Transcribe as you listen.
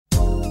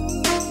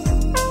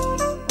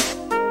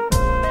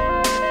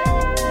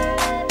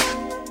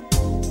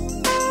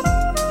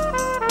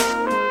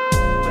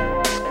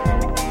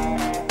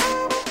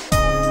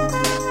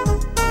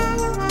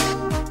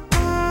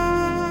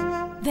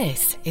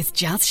is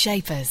Jazz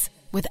Shapers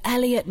with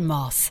Elliot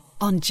Moss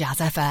on Jazz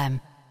FM.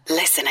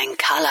 Listen in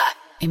colour.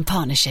 In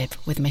partnership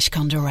with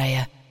Mishcon de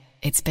Reya.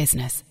 It's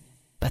business,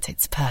 but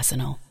it's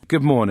personal.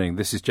 Good morning,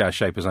 this is Jazz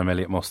Shapers. I'm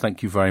Elliot Moss.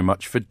 Thank you very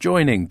much for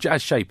joining.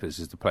 Jazz Shapers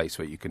is the place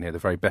where you can hear the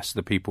very best of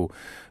the people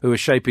who are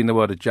shaping the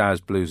world of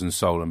jazz, blues and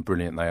soul, and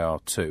brilliant they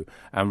are too.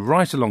 And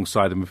right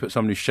alongside them we put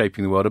someone who's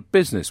shaping the world of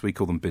business. We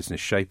call them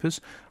business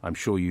shapers. I'm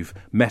sure you've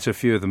met a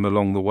few of them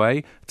along the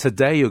way.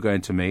 Today you're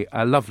going to meet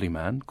a lovely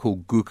man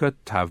called Guka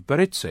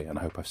Tavberidze, and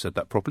I hope I've said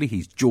that properly.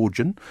 He's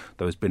Georgian,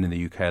 though has been in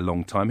the UK a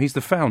long time. He's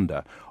the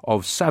founder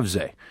of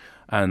Savze.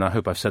 And I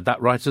hope I've said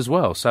that right as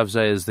well.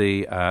 Savze is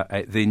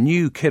the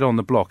new kid on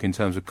the block in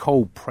terms of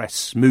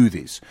cold-pressed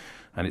smoothies,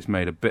 and it's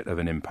made a bit of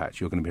an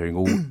impact. You're going to be hearing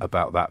all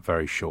about that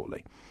very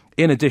shortly.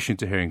 In addition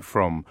to hearing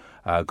from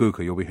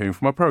Guka, you'll be hearing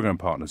from our programme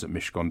partners at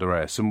Mishcon de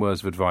Reya, some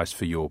words of advice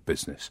for your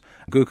business.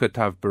 Guka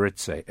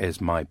Tavberidze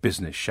is my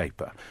business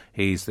shaper.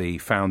 He's the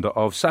founder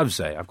of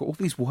Savze. I've got all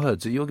these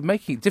words. You're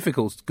making it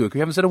difficult, Guka.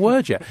 You haven't said a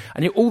word yet.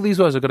 And all these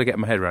words I've got to get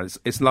my head around.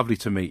 It's lovely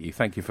to meet you.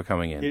 Thank you for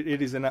coming in.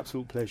 It is an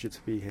absolute pleasure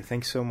to be here.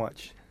 Thanks so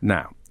much.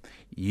 Now,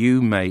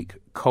 you make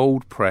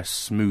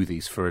cold-pressed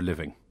smoothies for a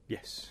living.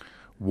 Yes.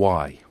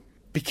 Why?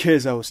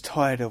 Because I was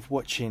tired of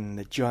watching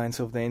the giants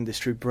of the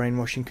industry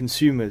brainwashing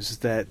consumers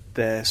that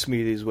their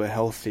smoothies were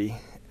healthy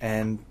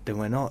and they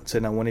were not.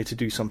 And I wanted to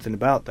do something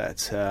about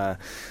that.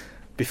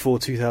 Before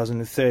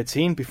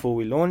 2013, before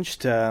we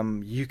launched,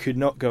 you could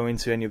not go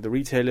into any of the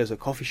retailers or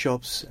coffee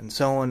shops and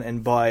so on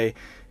and buy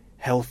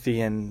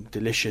healthy and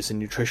delicious and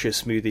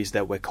nutritious smoothies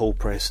that were cold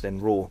pressed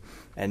and raw.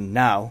 And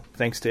now,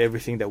 thanks to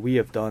everything that we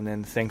have done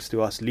and thanks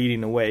to us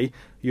leading the way,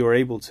 you're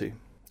able to.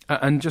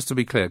 And just to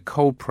be clear,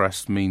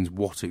 cold-pressed means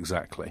what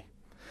exactly?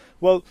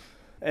 Well,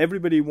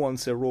 everybody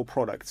wants a raw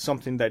product,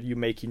 something that you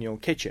make in your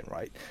kitchen,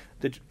 right?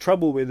 The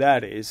trouble with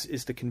that is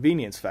the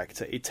convenience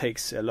factor. It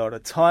takes a lot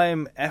of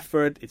time,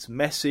 effort, it's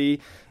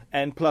messy,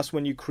 and plus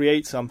when you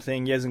create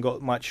something, it hasn't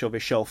got much of a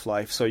shelf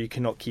life, so you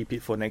cannot keep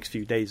it for the next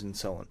few days and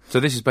so on. So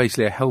this is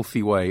basically a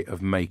healthy way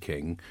of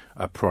making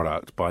a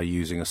product by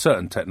using a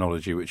certain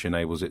technology which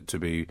enables it to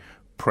be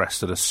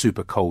pressed at a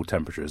super cold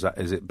temperature.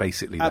 Is it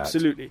basically that?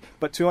 Absolutely.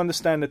 But to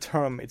understand the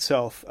term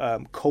itself,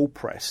 cold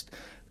pressed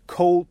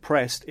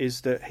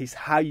is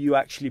how you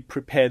actually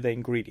prepare the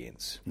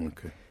ingredients.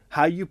 Okay.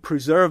 How you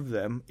preserve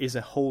them is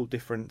a whole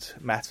different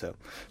matter.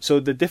 So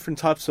the different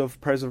types of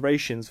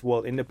preservations,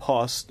 in the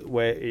past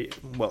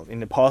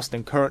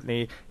and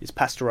currently is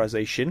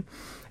pasteurization.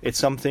 It's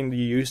something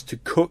you use to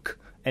cook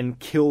and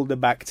kill the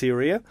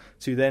bacteria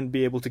to then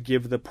be able to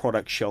give the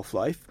product shelf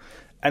life.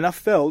 And I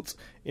felt,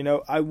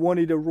 I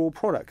wanted a raw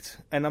product.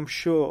 And I'm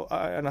sure,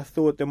 and I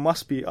thought there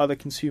must be other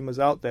consumers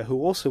out there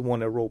who also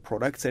want a raw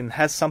product and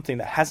has something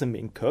that hasn't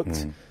been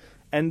cooked.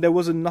 And there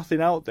wasn't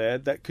nothing out there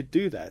that could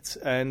do that.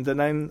 And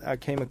then I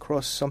came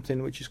across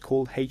something which is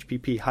called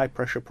HPP, high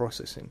pressure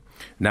processing.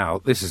 Now,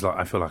 this is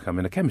I feel like I'm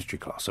in a chemistry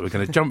class. So we're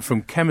going to jump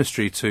from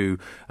chemistry to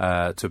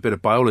a bit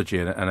of biology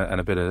and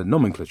a bit of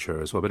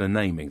nomenclature as well, a bit of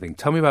naming thing.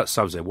 Tell me about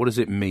Savze. What does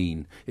it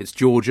mean? It's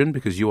Georgian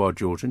because you are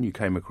Georgian. You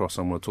came across,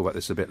 and we'll talk about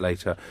this a bit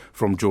later,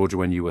 from Georgia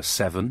when you were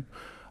 7.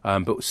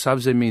 But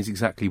Savze means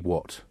exactly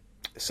what?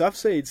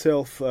 Savze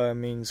itself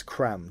means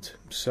crammed.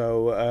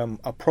 So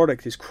our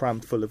product is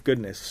crammed full of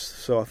goodness.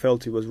 So I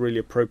felt it was really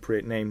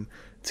appropriate name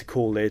to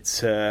call it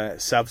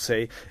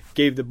Savze.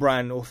 Gave the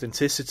brand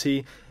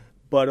authenticity,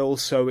 but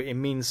also it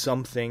means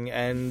something.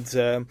 And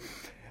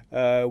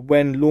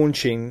when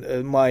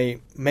launching, my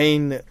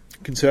main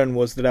concern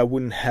was that I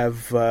wouldn't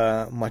have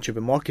much of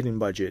a marketing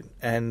budget.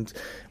 And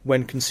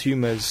when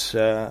consumers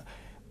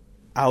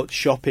out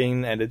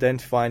shopping and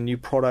identifying new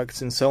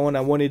products and so on, I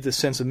wanted a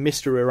sense of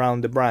mystery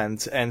around the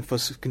brand and for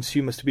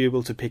consumers to be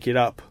able to pick it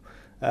up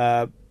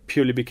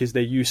purely because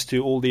they're used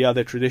to all the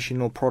other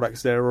traditional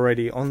products that are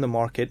already on the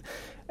market.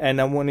 And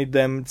I wanted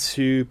them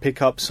to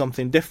pick up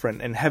something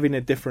different, and having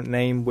a different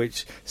name,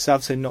 which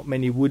Savze not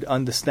many would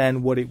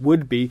understand what it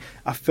would be,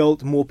 I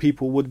felt more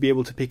people would be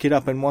able to pick it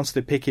up. And once they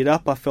pick it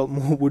up, I felt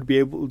more would be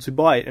able to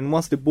buy it. And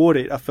once they bought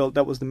it, I felt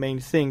that was the main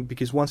thing,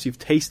 because once you've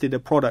tasted a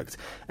product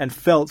and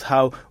felt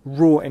how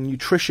raw and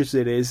nutritious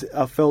it is,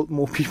 I felt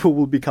more people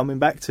will be coming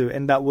back to it.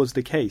 And that was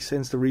the case.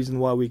 Hence the reason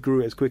why we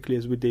grew as quickly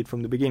as we did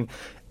from the beginning.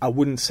 I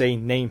wouldn't say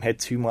name had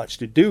too much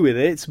to do with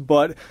it,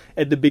 but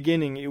at the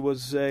beginning it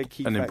was a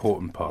key factor.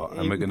 Important part.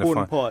 And we're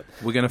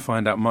going to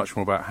find out much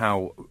more about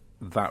how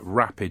that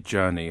rapid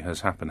journey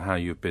has happened, how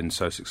you've been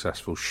so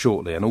successful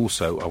shortly. And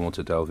also I want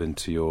to delve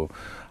into your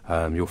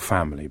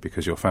family,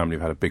 because your family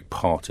have had a big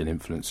part in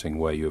influencing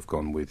where you have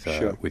gone with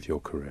your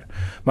career.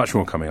 Much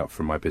more coming up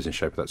from my business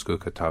shaper. That's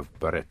Guka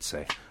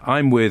Tavberidze.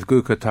 I'm with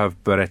Guka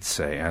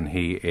Tavberidze, and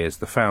he is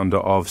the founder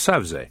of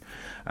Savze.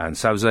 And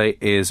Savze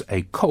is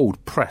a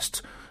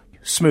cold-pressed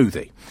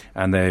smoothie,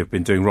 and they've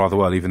been doing rather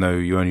well, even though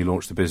you only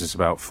launched the business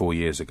about 4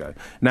 years ago.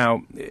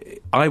 Now,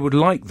 I would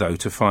like, though,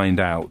 to find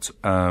out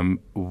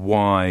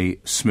why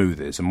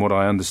smoothies, and what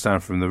I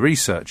understand from the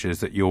research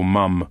is that your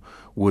mum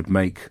would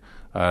make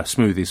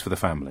smoothies for the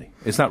family.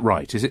 Is that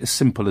right? Is it as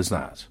simple as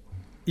that?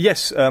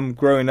 Yes,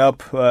 growing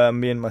up,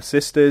 me and my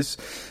sisters,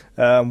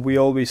 we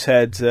always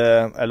had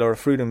a lot of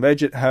fruit and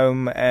veg at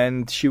home,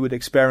 and she would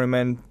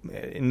experiment.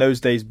 In those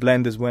days,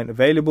 blenders weren't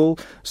available,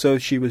 so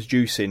she was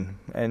juicing,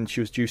 and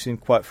she was juicing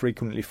quite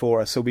frequently for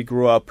us. So we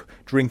grew up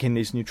drinking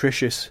these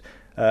nutritious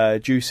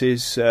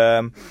juices.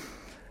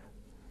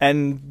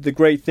 And the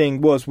great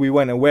thing was we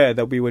weren't aware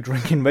that we were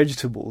drinking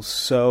vegetables.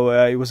 So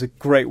it was a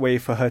great way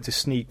for her to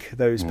sneak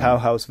those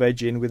Powerhouse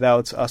veg in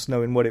without us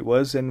knowing what it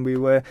was. And we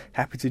were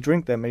happy to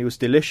drink them. And it was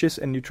delicious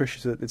and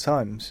nutritious at the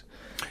times.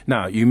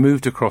 Now, you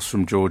moved across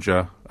from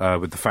Georgia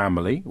with the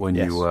family when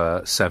you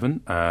were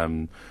 7,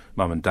 Mum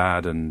and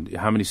Dad. And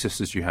how many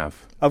sisters do you have?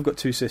 I've got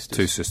 2 sisters.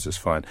 2 sisters,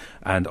 fine.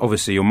 And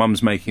obviously your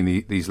mum's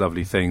making these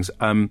lovely things.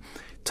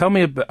 Tell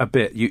me a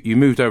bit, you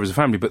moved over as a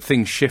family, but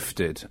things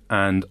shifted,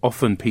 and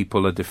often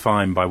people are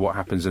defined by what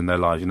happens in their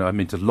lives. You know, I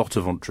meet a lot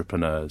of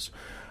entrepreneurs,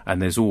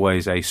 and there's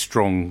always a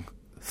strong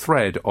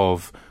thread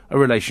of a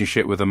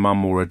relationship with a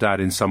mum or a dad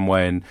in some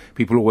way, and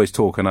people always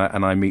talk, and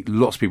I meet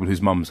lots of people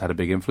whose mums had a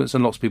big influence,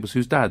 and lots of people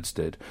whose dads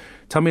did.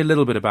 Tell me a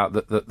little bit about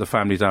the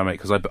family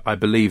dynamic, because I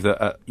believe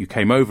that you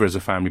came over as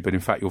a family, but in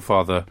fact your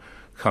father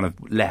kind of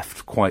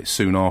left quite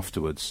soon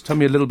afterwards. Tell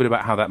me a little bit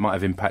about how that might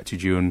have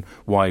impacted you and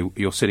why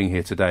you're sitting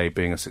here today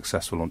being a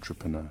successful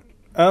entrepreneur.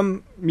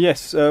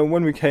 Yes,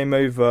 when we came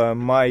over,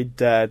 my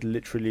dad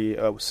literally,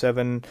 I was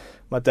 7,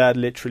 my dad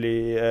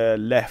literally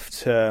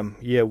left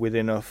year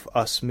within of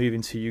us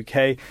moving to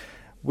UK.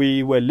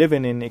 We were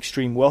living in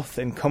extreme wealth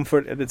and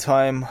comfort at the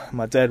time.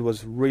 My dad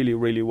was really,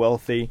 really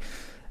wealthy,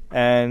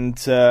 and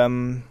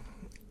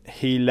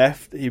he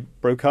left, he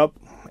broke up,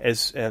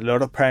 as a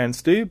lot of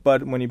parents do,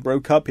 but when he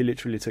broke up, he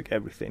literally took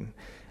everything.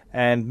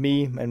 And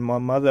me and my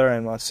mother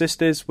and my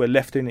sisters were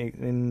left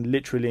in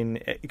literally in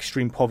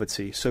extreme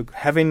poverty. So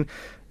having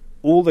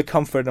all the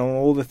comfort and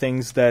all the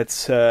things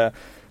that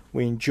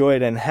we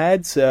enjoyed and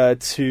had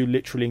to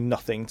literally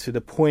nothing, to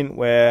the point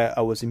where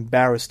I was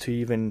embarrassed to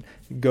even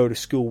go to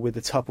school with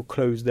the type of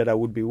clothes that I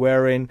would be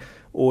wearing,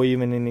 or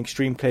even in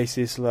extreme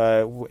cases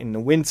like in the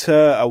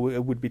winter, I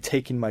would be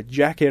taking my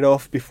jacket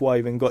off before I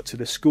even got to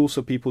the school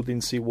so people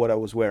didn't see what I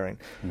was wearing.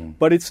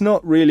 But it's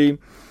not really,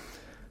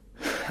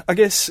 I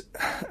guess,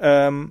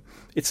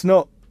 it's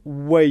not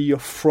where you're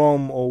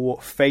from or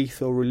what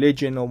faith or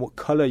religion or what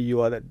color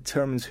you are that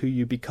determines who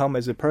you become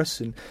as a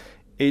person.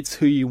 It's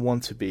who you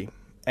want to be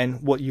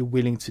and what you're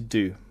willing to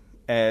do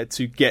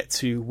to get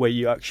to where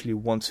you actually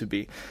want to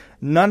be.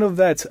 None of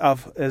that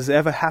has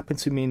ever happened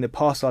to me in the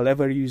past. I'll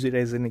ever use it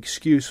as an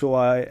excuse, or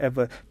I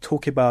ever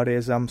talk about it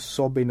as I'm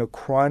sobbing or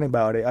crying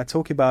about it. I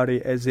talk about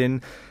it as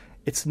in,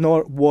 it's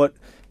not where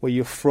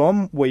you're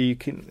from, where you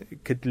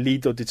could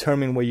lead or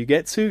determine where you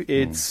get to.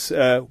 It's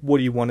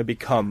what you want to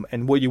become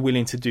and what you're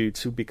willing to do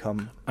to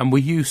become. And were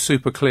you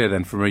super clear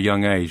then from a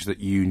young age that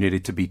you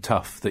needed to be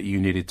tough, that you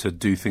needed to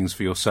do things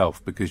for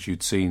yourself because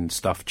you'd seen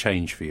stuff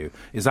change for you?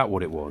 Is that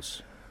what it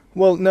was?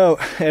 Well, no.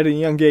 At a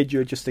young age,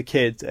 you're just a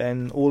kid,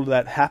 and all of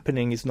that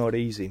happening is not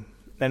easy.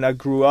 And I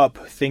grew up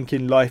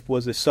thinking life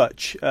was as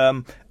such.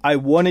 I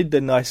wanted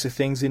the nicer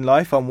things in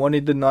life. I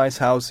wanted the nice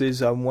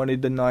houses. I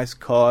wanted the nice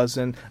cars,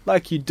 and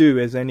like you do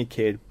as any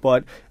kid.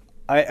 But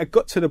I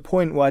got to the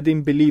point where I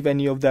didn't believe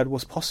any of that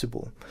was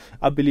possible.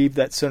 I believe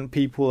that certain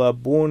people are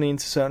born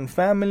into certain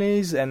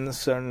families and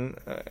certain,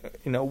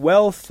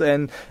 wealth,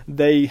 and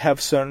they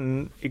have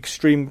certain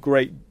extreme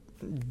great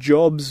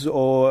jobs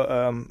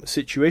or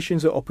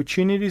situations or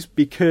opportunities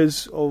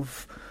because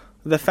of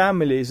the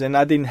families, and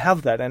I didn't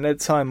have that, and at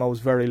the time I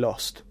was very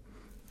lost,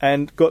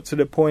 and got to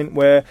the point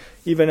where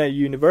even at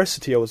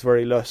university I was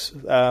very lost.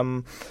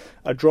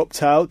 I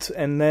dropped out,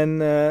 and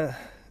then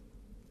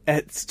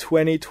at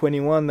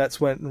 2021,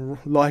 that's when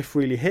life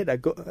really hit. I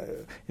got,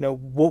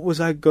 what was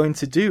I going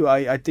to do?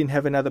 I didn't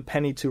have another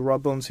penny to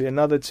rub onto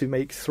another to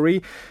make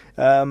 3.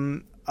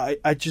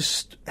 I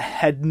just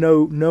had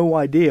no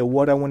idea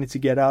what I wanted to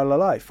get out of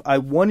life. I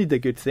wanted the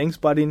good things,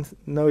 but I didn't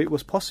know it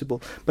was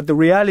possible. But the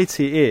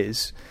reality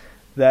is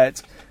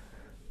that,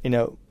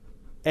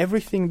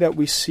 everything that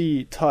we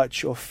see,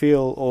 touch or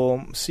feel,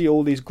 or see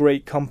all these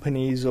great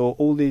companies or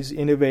all these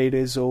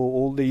innovators or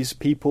all these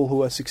people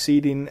who are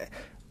succeeding,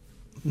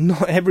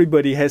 not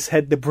everybody has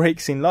had the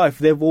breaks in life.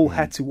 They've all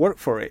had to work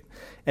for it.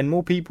 And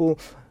more people...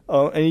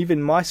 and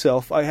even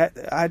myself, I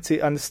had to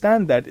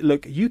understand that,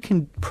 look, you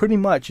can pretty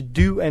much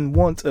do and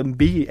want and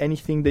be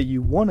anything that you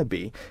want to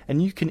be,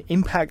 and you can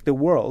impact the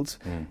world.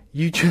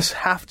 You just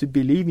have to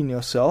believe in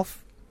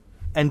yourself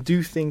and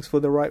do things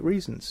for the right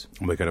reasons.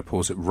 And we're going to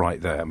pause it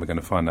right there, and we're going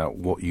to find out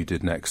what you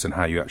did next and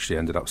how you actually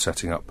ended up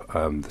setting up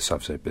the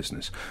Savse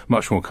business.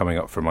 Much more coming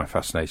up from my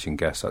fascinating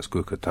guest, that's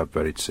Gökhan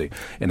Tavberidze,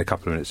 in a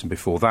couple of minutes. And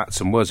before that,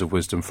 some words of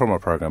wisdom from our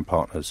programme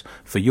partners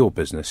for your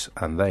business,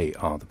 and they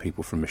are the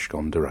people from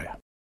Mishcon de Reya.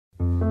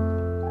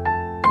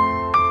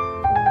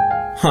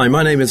 Hi,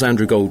 my name is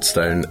Andrew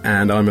Goldstone,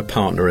 and I'm a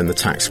partner in the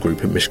tax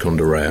group at Mishcon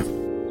de Reya.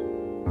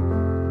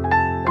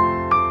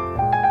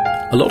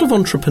 A lot of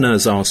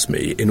entrepreneurs ask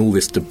me, in all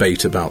this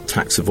debate about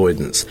tax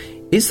avoidance,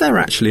 is there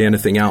actually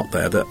anything out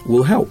there that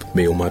will help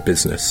me or my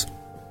business?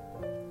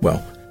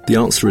 Well, The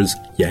answer is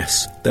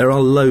yes. There are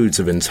loads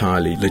of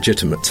entirely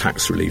legitimate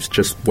tax reliefs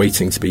just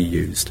waiting to be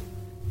used.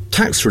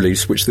 Tax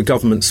reliefs which the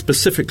government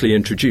specifically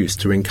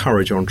introduced to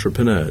encourage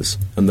entrepreneurs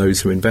and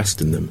those who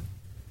invest in them.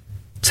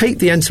 Take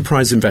the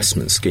Enterprise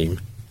Investment Scheme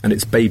and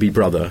its baby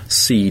brother,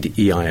 Seed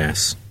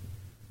EIS.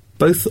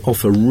 Both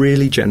offer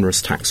really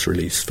generous tax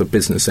reliefs for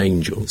business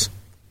angels.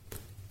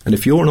 And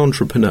if you're an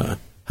entrepreneur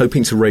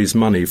hoping to raise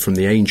money from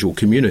the angel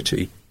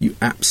community, you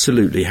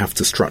absolutely have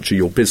to structure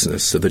your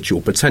business so that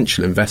your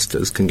potential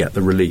investors can get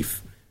the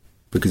relief.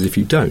 Because if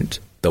you don't,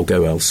 they'll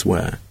go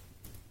elsewhere.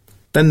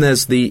 Then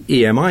there's the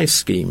EMI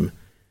scheme,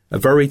 a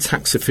very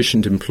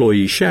tax-efficient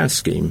employee share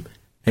scheme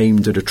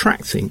aimed at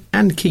attracting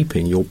and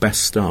keeping your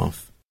best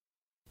staff.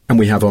 And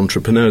we have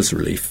Entrepreneurs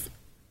Relief,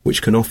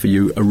 which can offer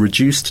you a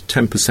reduced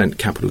 10%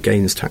 capital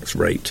gains tax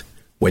rate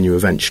when you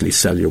eventually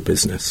sell your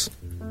business.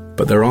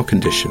 But there are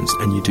conditions,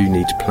 and you do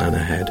need to plan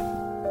ahead.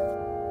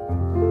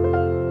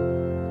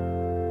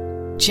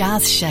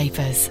 Jazz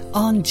Shapers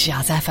on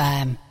Jazz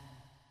FM.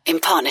 In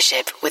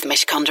partnership with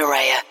Mishcon de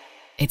Reya.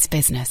 It's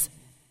business,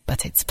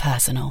 but it's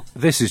personal.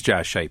 This is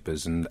Jazz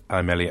Shapers, and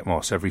I'm Elliot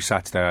Moss. Every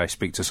Saturday I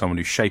speak to someone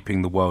who's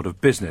shaping the world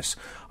of business.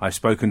 I've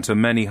spoken to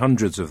many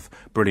hundreds of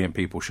brilliant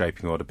people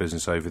shaping the world of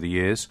business over the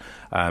years.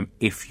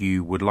 If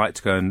you would like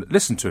to go and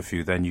listen to a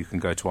few, then you can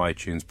go to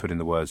iTunes, put in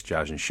the words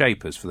Jazz and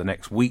Shapers. For the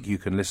next week, you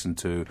can listen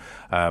to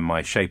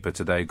my Shaper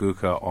Today,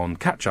 Guka, on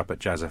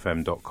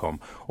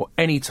catchup@jazzfm.com. Or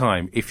any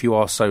time, if you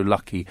are so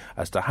lucky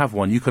as to have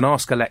one, you can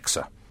ask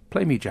Alexa,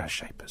 play me Jazz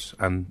Shapers,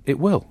 and it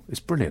will. It's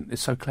brilliant.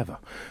 It's so clever.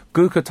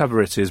 Guka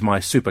Tavarit is my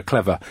super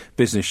clever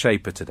business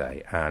shaper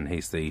today, and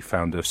he's the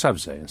founder of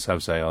Savze. And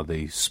Savze are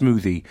the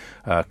smoothie,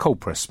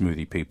 cold-pressed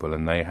smoothie people,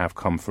 and they have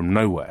come from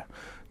nowhere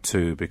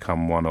to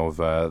become one of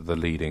the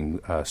leading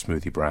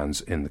smoothie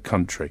brands in the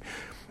country.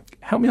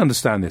 Help me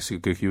understand this,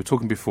 Guka. You were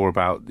talking before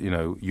about,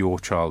 your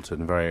childhood,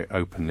 and very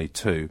openly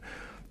too,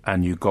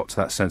 and you got to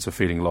that sense of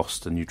feeling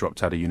lost and you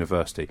dropped out of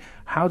university.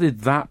 How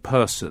did that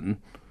person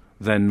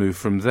then move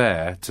from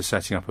there to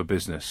setting up a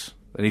business?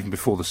 And even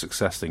before the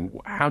success thing,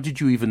 how did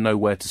you even know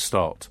where to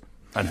start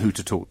and who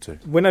to talk to?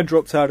 When I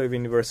dropped out of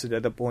university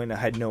at that point, I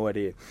had no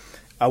idea.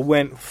 I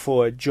went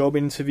for a job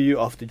interview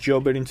after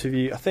job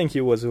interview. I think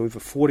it was over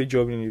 40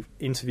 job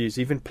interviews.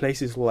 Even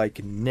places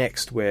like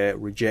Next were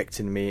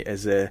rejecting me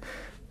as a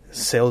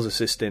sales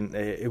assistant.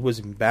 It was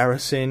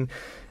embarrassing,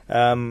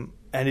 and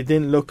it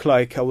didn't look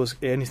like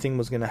anything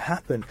was going to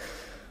happen.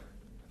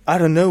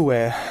 Out of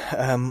nowhere,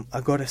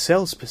 I got a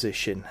sales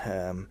position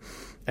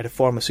at a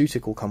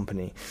pharmaceutical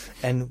company.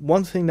 And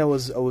one thing that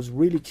I was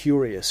really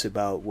curious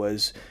about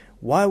was,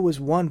 why was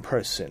one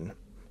person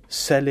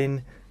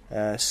selling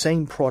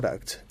same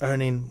product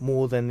earning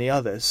more than the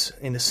others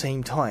in the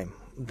same time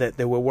that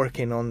they were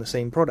working on the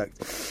same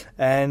product?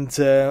 And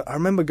I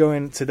remember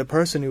going to the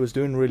person who was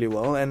doing really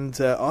well and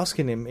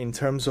asking him in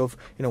terms of,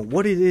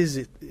 what it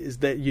is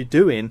that you're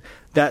doing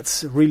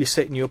that's really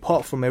setting you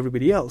apart from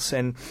everybody else.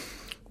 And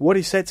what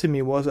he said to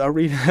me was, I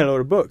read a lot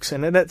of books,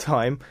 and at that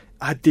time,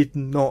 I did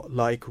not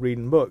like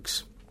reading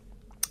books.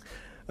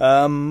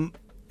 A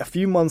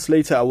few months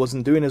later, I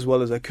wasn't doing as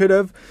well as I could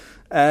have,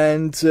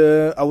 and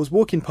I was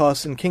walking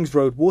past in Kings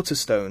Road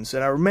Waterstones,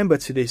 and I remember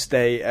to this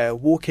day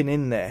walking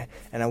in there,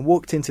 and I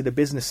walked into the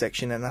business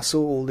section, and I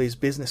saw all these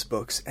business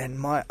books, and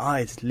my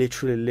eyes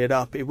literally lit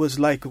up. It was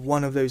like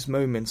one of those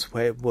moments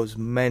where it was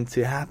meant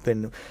to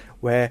happen,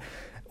 where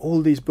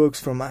all these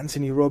books, from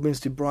Anthony Robbins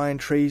to Brian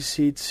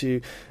Tracy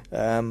to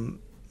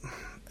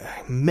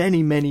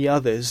many, many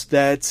others,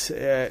 that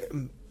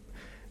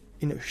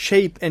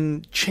shape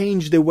and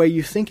change the way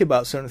you think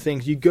about certain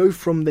things. You go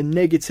from the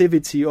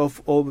negativity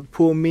of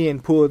poor me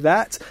and poor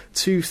that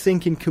to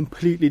thinking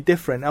completely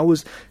different. I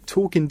was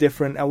talking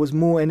different. I was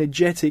more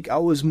energetic. I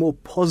was more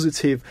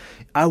positive.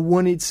 I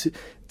wanted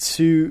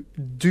to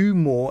do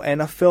more,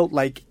 and I felt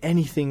like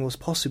anything was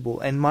possible,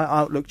 and my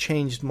outlook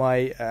changed.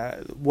 My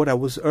what I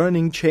was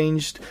earning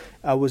changed.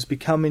 I was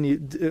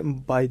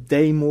becoming by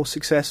day more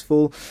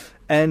successful,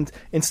 and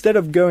instead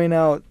of going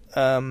out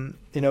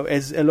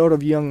as a lot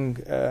of young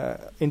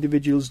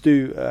individuals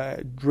do,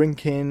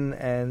 drinking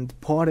and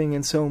partying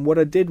and so on, what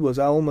I did was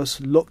I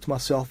almost locked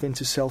myself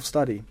into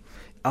self-study.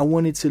 I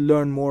wanted to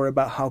learn more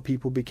about how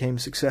people became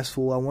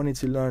successful. I wanted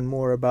to learn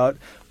more about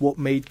what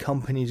made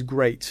companies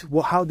great.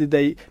 How did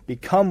they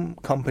become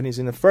companies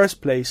in the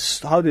first place?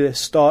 How did they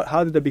start?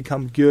 How did they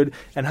become good?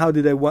 And how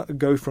did they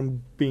go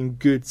from being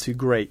good to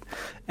great?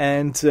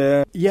 And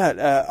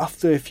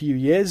after a few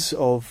years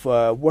of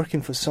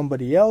working for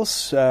somebody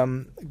else,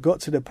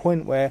 got to the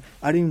point where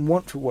I didn't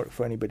want to work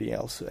for anybody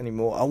else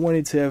anymore. I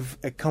wanted to have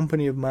a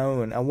company of my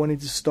own. I wanted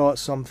to start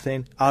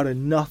something out of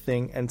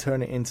nothing and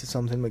turn it into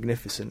something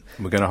magnificent.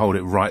 We're going to hold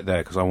it right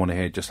there because I want to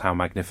hear just how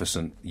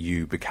magnificent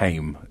you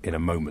became in a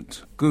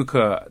moment.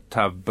 Guka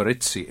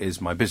Tavarit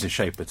is my business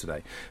shaper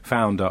today,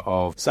 founder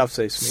of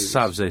Savze Smoothies.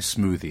 Savze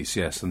Smoothies,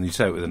 yes, and you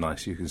say it with a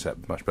nice, you can say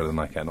it much better than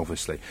I can,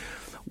 obviously.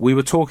 We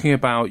were talking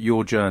about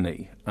your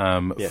journey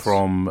yes.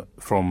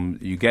 from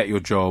you get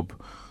your job,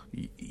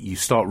 you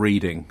start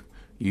reading,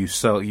 you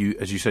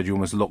as you said, you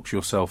almost locked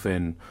yourself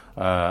in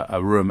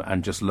a room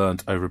and just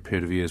learnt over a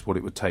period of years what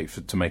it would take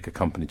to make a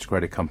company, to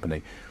create a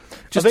company.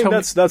 I think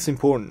that's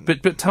important.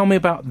 But tell me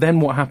about then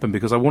what happened,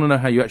 because I want to know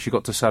how you actually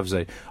got to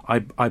Savze.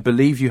 I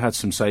believe you had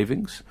some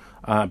savings.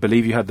 I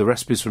believe you had the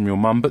recipes from your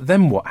mum. But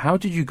then what? How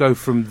did you go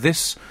from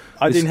this?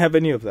 I didn't have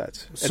any of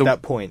that at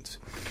that point.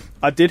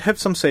 I did have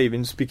some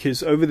savings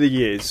because over the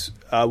years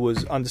I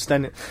was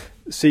understanding.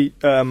 See,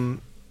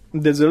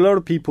 there's a lot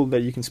of people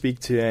that you can speak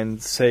to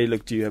and say,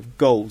 look, do you have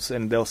goals?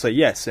 And they'll say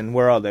yes. And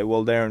where are they?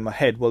 Well, they're in my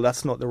head. Well,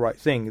 that's not the right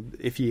thing.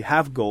 If you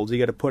have goals, you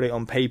got to put it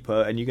on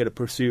paper and you got to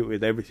pursue it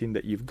with everything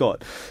that you've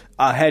got.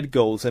 I had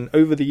goals, and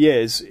over the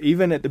years,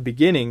 even at the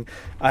beginning,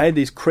 I had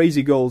these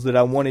crazy goals that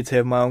I wanted to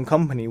have my own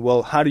company.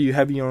 Well, how do you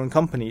have your own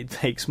company? It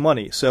takes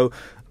money. So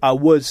I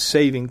was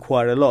saving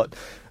quite a lot.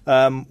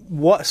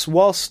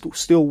 Whilst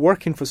still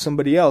working for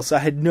somebody else, I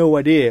had no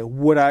idea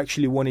what I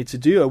actually wanted to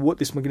do or what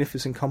this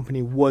magnificent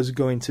company was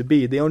going to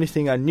be. The only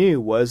thing I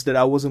knew was that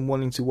I wasn't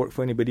wanting to work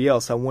for anybody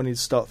else. I wanted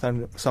to start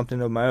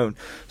something of my own.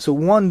 So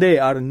one day,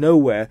 out of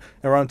nowhere,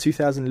 around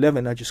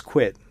 2011, I just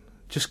quit.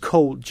 Just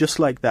cold, just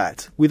like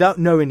that, without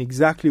knowing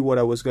exactly what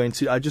I was going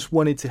to. I just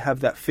wanted to have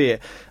that fear.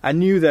 I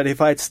knew that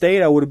if I had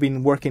stayed, I would have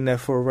been working there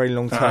for a very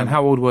long time. And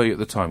how old were you at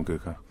the time,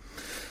 Guka?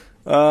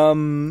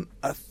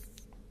 I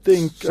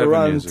think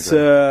around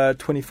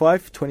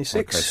 25,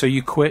 26. Okay, so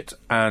you quit,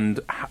 and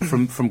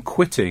from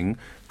quitting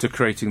to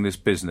creating this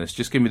business,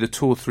 just give me the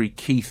 2 or 3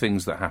 key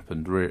things that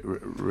happened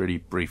really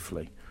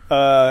briefly.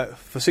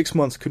 For 6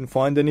 months, couldn't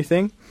find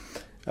anything.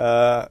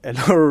 A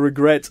lot of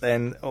regret,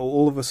 and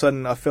all of a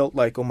sudden I felt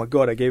like, oh my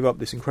God, I gave up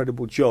this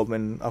incredible job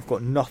and I've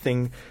got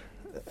nothing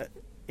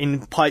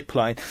in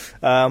pipeline.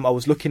 I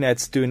was looking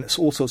at doing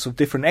all sorts of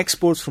different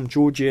exports from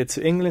Georgia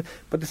to England,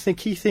 but the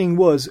key thing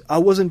was I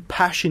wasn't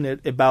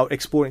passionate about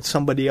exporting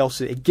somebody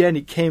else's. Again,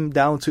 it came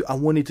down to I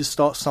wanted to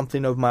start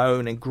something of my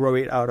own and grow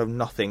it out of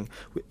nothing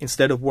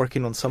instead of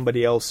working on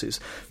somebody else's.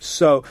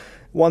 So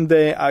one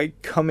day I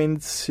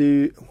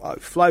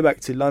fly back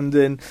to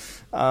London,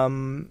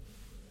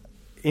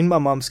 in my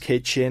mum's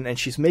kitchen, and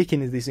she's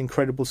making these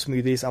incredible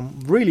smoothies. I'm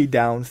really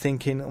down,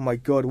 thinking, oh my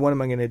God, what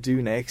am I going to do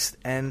next?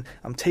 And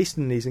I'm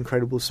tasting these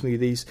incredible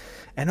smoothies,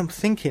 and I'm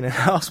thinking, and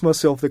I ask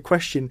myself the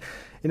question,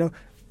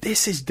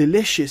 this is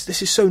delicious.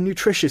 This is so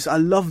nutritious. I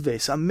love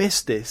this. I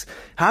miss this.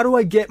 How do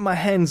I get my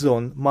hands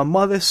on my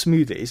mother's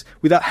smoothies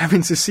without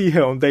having to see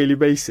her on a daily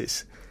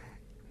basis?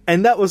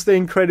 And that was the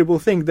incredible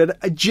thing, that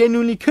I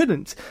genuinely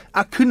couldn't.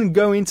 I couldn't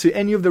go into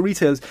any of the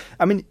retailers.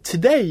 I mean,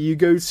 today you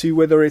go to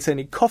whether it's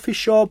any coffee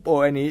shop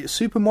or any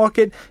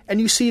supermarket and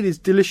you see these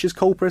delicious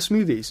cold press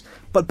smoothies.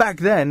 But back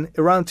then,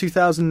 around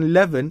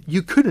 2011,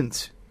 you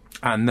couldn't.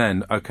 And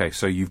then, okay,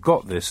 so you've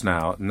got this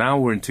now. Now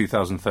we're in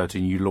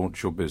 2013, you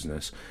launch your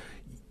business.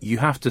 You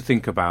have to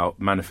think about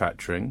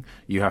manufacturing.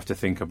 You have to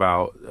think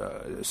about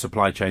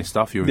supply chain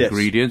stuff, your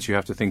ingredients. You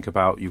have to think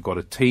about, you've got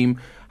a team.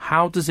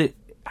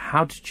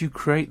 How did you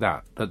create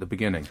that at the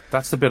beginning?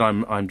 That's the bit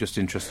I'm just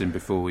interested in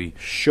before we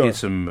hear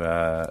some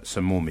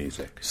more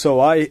music.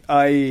 So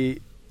I'm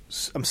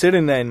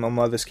sitting there in my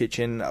mother's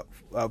kitchen.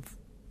 I've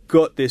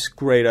got this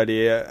great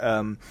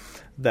idea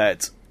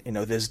that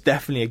there's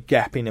definitely a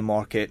gap in the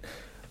market.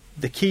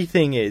 The key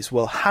thing is,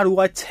 well, how do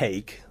I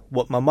take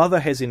what my mother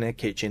has in her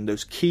kitchen,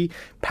 those key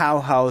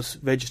powerhouse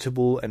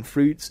vegetable and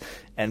fruits,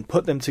 and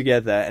put them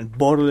together and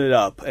bottle it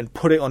up and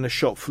put it on the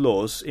shop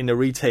floors in the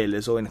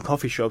retailers or in the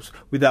coffee shops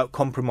without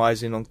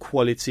compromising on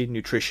quality,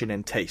 nutrition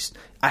and taste?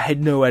 I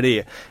had no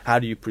idea. How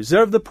do you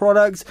preserve the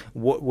products?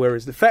 Where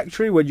is the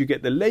factory? Where do you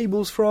get the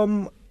labels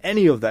from?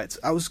 Any of that.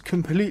 I was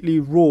completely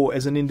raw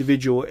as an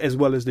individual as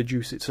well as the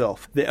juice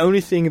itself. The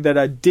only thing that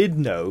I did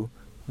know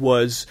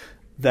was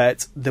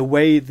that the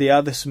way the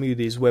other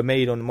smoothies were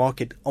made on the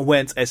market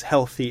weren't as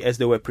healthy as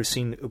they were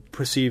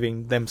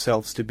perceiving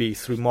themselves to be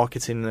through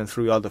marketing and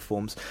through other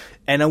forms.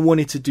 And I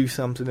wanted to do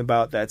something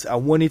about that. I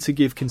wanted to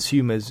give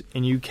consumers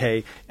in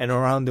UK and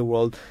around the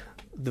world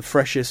the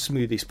freshest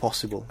smoothies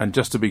possible. And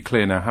just to be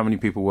clear now, how many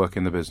people work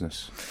in the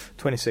business?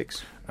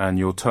 26. And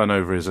your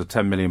turnover is a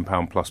 £10 million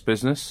plus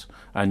business,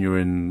 and you're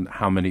in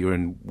how many? You're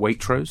in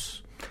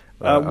Waitrose?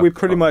 We're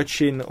pretty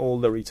much in all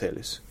the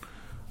retailers.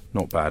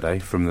 Not bad, eh?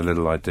 From the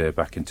little idea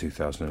back in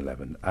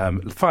 2011.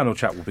 The final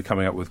chat will be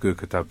coming up with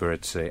Guka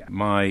Tabaridze.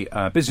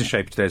 My business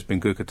shaper today has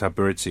been Guka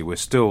Tabaridze. We're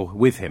still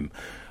with him.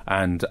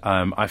 And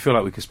I feel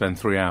like we could spend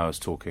 3 hours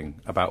talking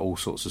about all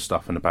sorts of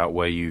stuff and about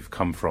where you've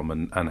come from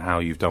and how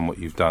you've done what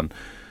you've done.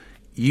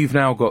 You've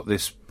now got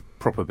this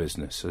proper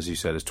business, as you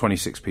said. There's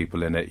 26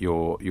 people in it.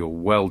 You're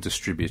well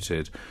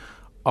distributed.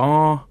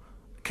 Can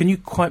you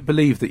quite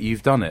believe that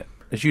you've done it?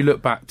 As you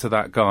look back to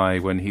that guy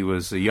when he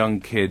was a young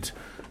kid,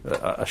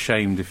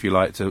 ashamed, if you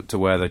like, to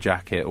wear the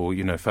jacket, or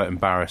felt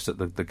embarrassed at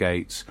the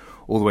gates,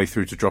 all the way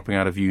through to dropping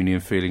out of uni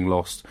and feeling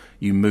lost.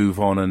 You move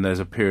on, and there's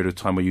a period of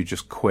time where you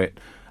just quit,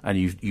 and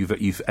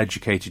you've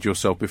educated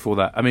yourself before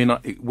that. I mean,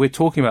 we're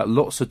talking about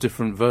lots of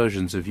different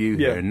versions of you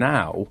here.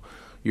 Now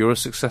you're a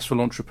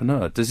successful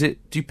entrepreneur. Do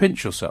you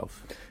pinch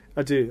yourself?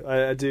 I do.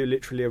 I do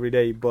literally every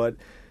day, but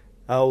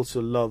I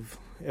also love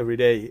every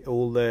day.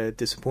 All the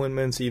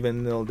disappointments,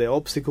 even the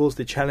obstacles,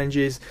 the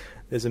challenges,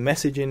 there's a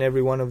message in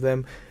every one of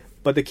them.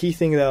 But the key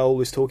thing that I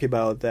always talk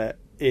about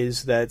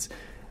is that,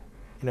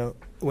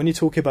 when you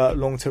talk about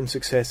long-term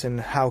success and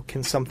how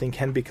something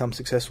can become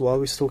successful, I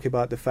always talk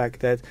about the fact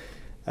that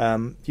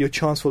your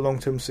chance for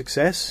long-term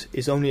success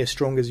is only as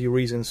strong as your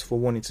reasons for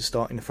wanting to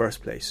start in the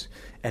first place.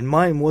 And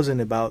mine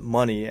wasn't about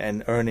money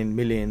and earning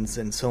millions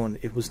and so on.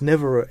 It was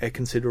never a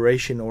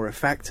consideration or a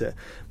factor.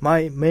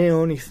 My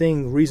only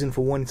reason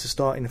for wanting to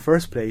start in the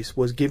first place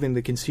was giving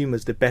the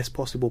consumers the best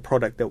possible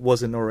product that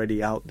wasn't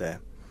already out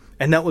there.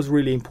 And that was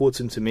really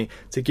important to me,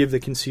 to give the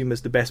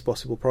consumers the best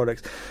possible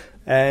products.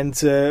 And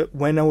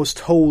when I was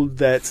told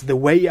that the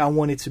way I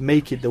wanted to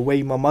make it, the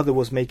way my mother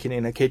was making it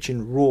in her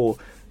kitchen, raw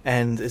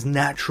and as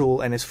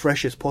natural and as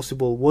fresh as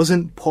possible,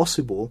 wasn't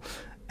possible,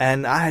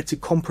 and I had to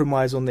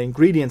compromise on the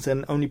ingredients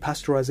and only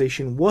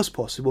pasteurization was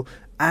possible,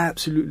 I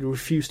absolutely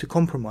refused to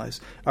compromise.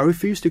 I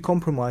refused to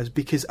compromise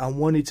because I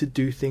wanted to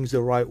do things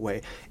the right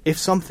way. If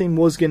something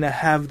was going to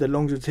have the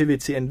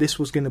longevity and this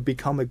was going to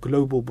become a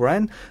global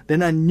brand,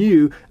 then I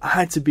knew I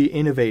had to be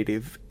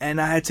innovative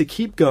and I had to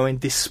keep going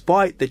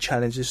despite the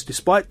challenges,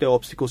 despite the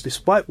obstacles,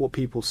 despite what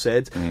people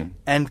said,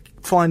 and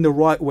find the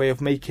right way of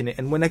making it.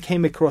 And when I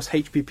came across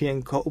HPP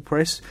and cold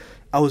press,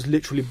 I was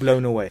literally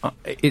blown away.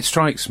 It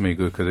strikes me,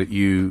 Gökhan, that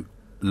you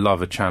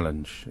love a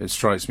challenge. It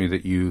strikes me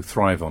that you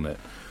thrive on it.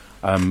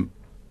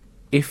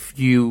 If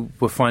you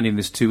were finding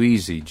this too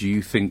easy, do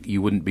you think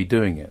you wouldn't be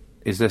doing it?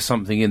 Is there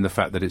something in the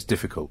fact that it's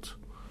difficult?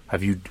 Are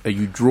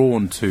you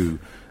drawn to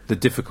the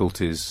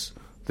difficulties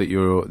that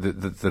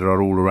that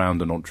are all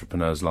around an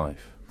entrepreneur's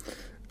life?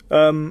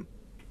 I'm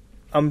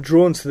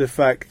drawn to the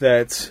fact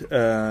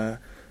that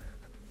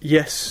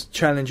yes,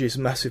 challenge is a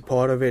massive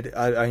part of it.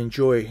 I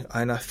enjoy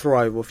and I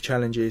thrive off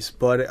challenges,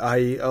 but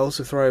I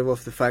also thrive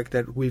off the fact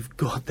that we've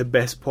got the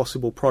best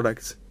possible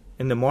products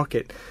in the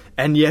market.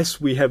 And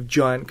yes, we have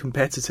giant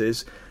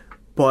competitors,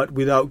 but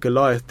without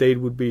Goliath,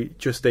 David would be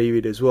just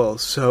David as well.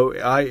 So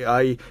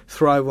I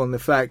thrive on the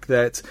fact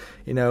that,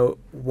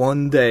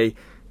 one day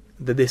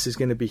that this is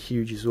going to be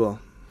huge as well.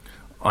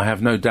 I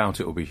have no doubt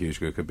it will be huge,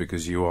 Gökhan,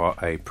 because you are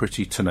a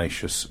pretty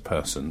tenacious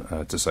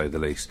person, to say the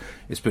least.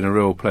 It's been a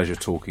real pleasure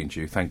talking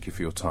to you. Thank you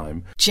for your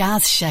time.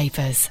 Jazz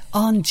Shapers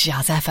on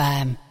Jazz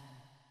FM.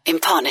 In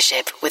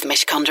partnership with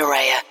Mishcon de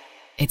Reya.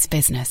 It's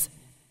business,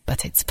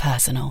 but it's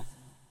personal.